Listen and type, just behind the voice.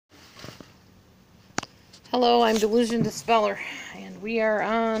Hello, I'm DelusionDispeller, and we are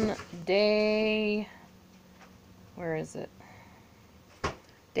on day, where is it?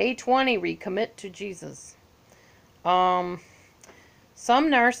 Day 20, recommit to Jesus. Some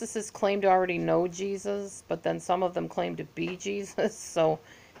narcissists claim to already know Jesus, but then some of them claim to be Jesus, so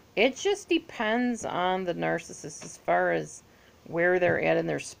it just depends on the narcissist as far as where they're at in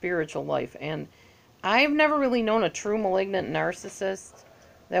their spiritual life. And I've never really known a true malignant narcissist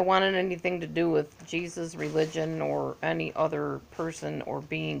that wanted anything to do with Jesus, religion, or any other person or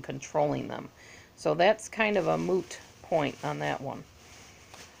being controlling them. So that's kind of a moot point on that one.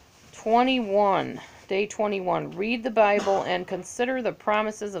 21. Day 21. Read the Bible and consider the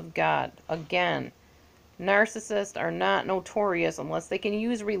promises of God. Again, narcissists are not notorious unless they can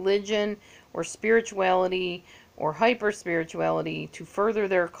use religion or spirituality or hyper-spirituality to further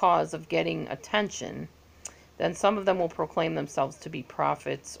their cause of getting attention. Then some of them will proclaim themselves to be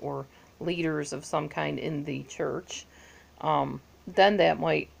prophets or leaders of some kind in the church. Then that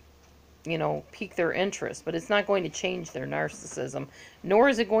might, pique their interest. But it's not going to change their narcissism. Nor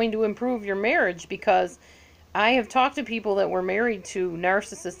is it going to improve your marriage, because I have talked to people that were married to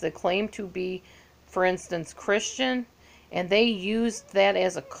narcissists that claim to be, for instance, Christian. And they used that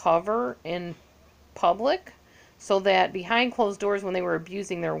as a cover in public, so that behind closed doors, when they were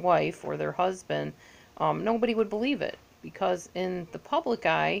abusing their wife or their husband, nobody would believe it, because in the public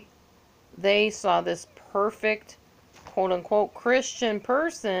eye, they saw this perfect, quote-unquote, Christian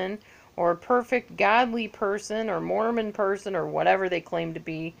person, or perfect godly person, or Mormon person, or whatever they claim to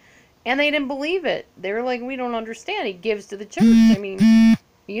be, and they didn't believe it. They were like, we don't understand. He gives to the church. I mean,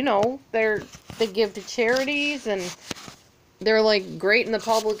 they give to charities, and they're like great in the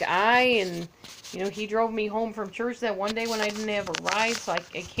public eye, and he drove me home from church that one day when I didn't have a ride, so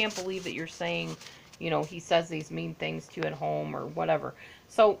I can't believe that you're saying, he says these mean things to you at home or whatever.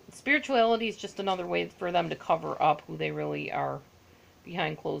 So spirituality is just another way for them to cover up who they really are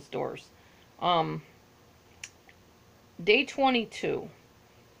behind closed doors. Day 22.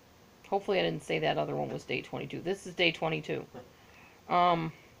 Hopefully I didn't say that other one was day 22. This is day 22.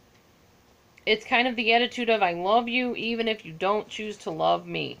 It's kind of the attitude of, I love you even if you don't choose to love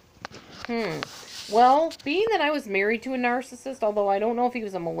me. Well, being that I was married to a narcissist, although I don't know if he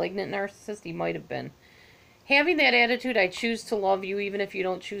was a malignant narcissist, he might have been. Having that attitude, I choose to love you even if you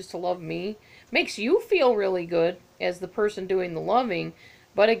don't choose to love me, makes you feel really good as the person doing the loving.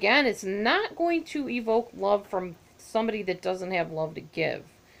 But again, it's not going to evoke love from somebody that doesn't have love to give.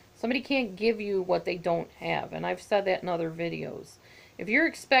 Somebody can't give you what they don't have. And I've said that in other videos. If you're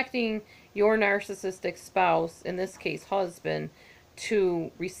expecting your narcissistic spouse, in this case husband, to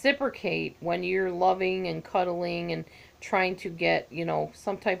reciprocate when you're loving and cuddling and trying to get,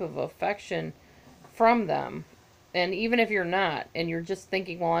 some type of affection from them, and even if you're not, and you're just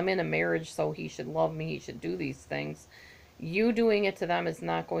thinking, well, I'm in a marriage, so he should love me, he should do these things, you doing it to them is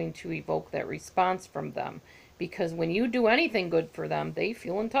not going to evoke that response from them. Because when you do anything good for them, they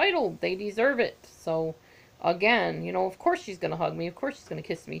feel entitled, they deserve it. So again, of course she's going to hug me, of course she's going to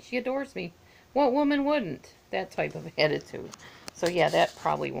kiss me, she adores me. What woman wouldn't? That type of attitude. So yeah, that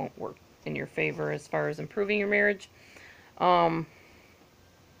probably won't work in your favor as far as improving your marriage. Number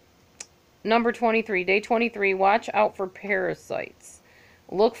 23, day 23, watch out for parasites.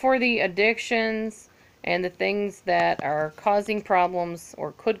 Look for the addictions and the things that are causing problems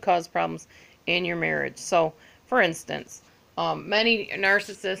or could cause problems in your marriage. So, for instance, many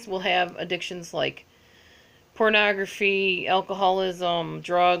narcissists will have addictions like pornography, alcoholism,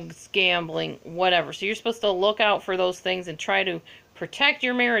 drugs, gambling, whatever. So you're supposed to look out for those things and try to protect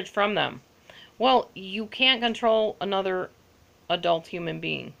your marriage from them. Well, you can't control another adult human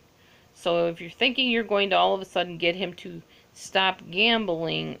being. So if you're thinking you're going to all of a sudden get him to stop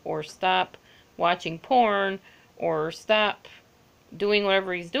gambling or stop watching porn or stop doing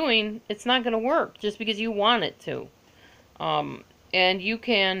whatever he's doing, it's not going to work just because you want it to. And you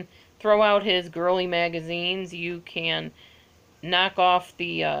can throw out his girly magazines. You can knock off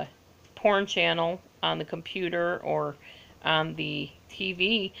the porn channel on the computer or on the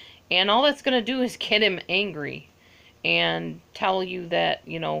TV. And all that's going to do is get him angry and tell you that,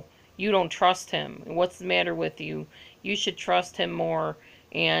 you don't trust him. What's the matter with you? You should trust him more.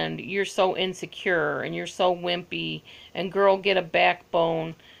 And you're so insecure and you're so wimpy. And girl, get a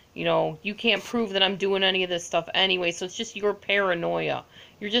backbone. You can't prove that I'm doing any of this stuff anyway. So it's just your paranoia.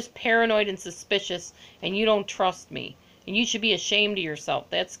 You're just paranoid and suspicious, and you don't trust me. And you should be ashamed of yourself.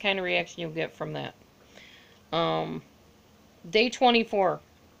 That's the kind of reaction you'll get from that. Day 24.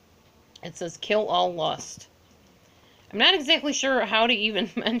 It says kill all lust. I'm not exactly sure how to even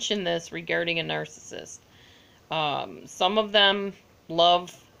mention this regarding a narcissist. Some of them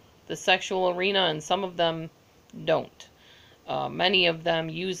love the sexual arena, and some of them don't. Many of them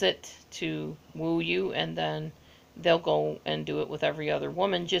use it to woo you, and then they'll go and do it with every other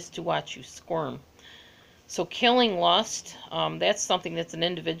woman just to watch you squirm. So killing lust, that's something that's an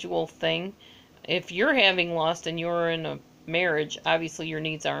individual thing. If you're having lust and you're in a marriage, obviously your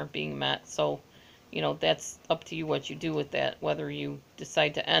needs aren't being met. So, you know, that's up to you what you do with that. Whether you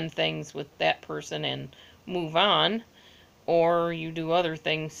decide to end things with that person and move on, or you do other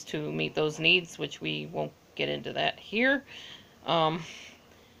things to meet those needs, which we won't get into that here.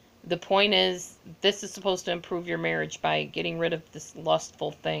 The point is, this is supposed to improve your marriage by getting rid of this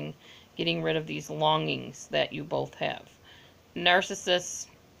lustful thing, getting rid of these longings that you both have. Narcissists,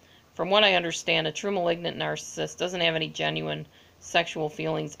 from what I understand, a true malignant narcissist doesn't have any genuine sexual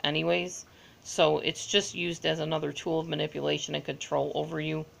feelings anyways, so it's just used as another tool of manipulation and control over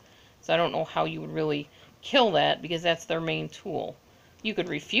you. So I don't know how you would really kill that, because that's their main tool. You could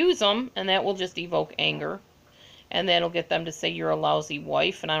refuse them, and that will just evoke anger, and that'll get them to say you're a lousy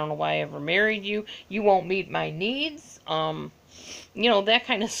wife, and I don't know why I ever married you. You won't meet my needs. You know, that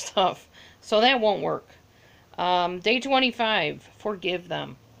kind of stuff. So that won't work. Day 25, forgive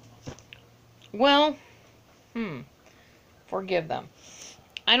them. Well, forgive them.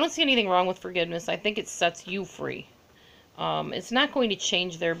 I don't see anything wrong with forgiveness. I think it sets you free. It's not going to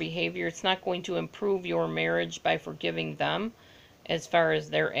change their behavior. It's not going to improve your marriage by forgiving them as far as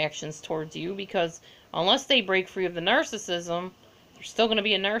their actions towards you, because unless they break free of the narcissism, they're still going to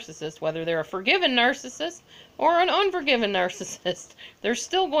be a narcissist, whether they're a forgiven narcissist or an unforgiven narcissist. They're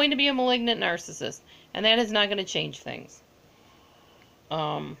still going to be a malignant narcissist, and that is not going to change things.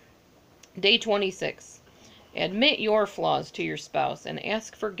 Day 26. Admit your flaws to your spouse and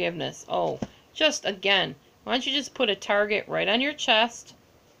ask forgiveness. Oh, just again, why don't you just put a target right on your chest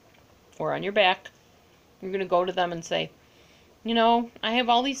or on your back? You're going to go to them and say, you know, I have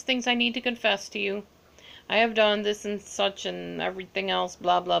all these things I need to confess to you. I have done this and such and everything else,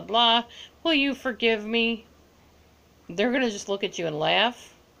 blah, blah, blah. Will you forgive me? They're going to just look at you and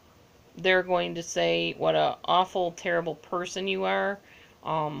laugh. They're going to say what an awful, terrible person you are.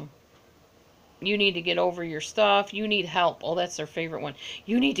 You need to get over your stuff. You need help. Oh, that's their favorite one.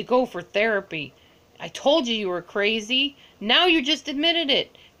 You need to go for therapy. I told you you were crazy. Now you just admitted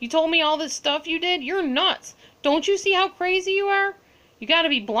it. You told me all this stuff you did. You're nuts. Don't you see how crazy you are? You got to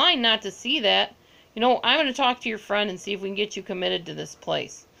be blind not to see that. You know, I'm going to talk to your friend and see if we can get you committed to this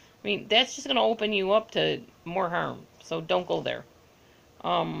place. I mean, that's just going to open you up to more harm. So don't go there.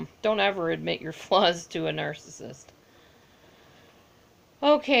 Don't ever admit your flaws to a narcissist.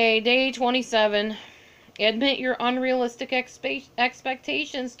 Okay, day 27. Admit your unrealistic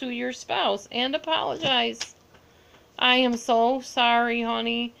expectations to your spouse and apologize. I am so sorry,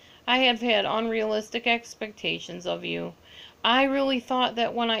 honey. I have had unrealistic expectations of you. I really thought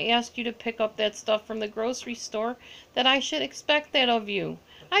that when I asked you to pick up that stuff from the grocery store, that I should expect that of you.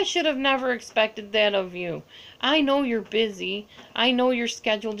 I should have never expected that of you. I know you're busy. I know your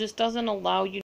schedule just doesn't allow you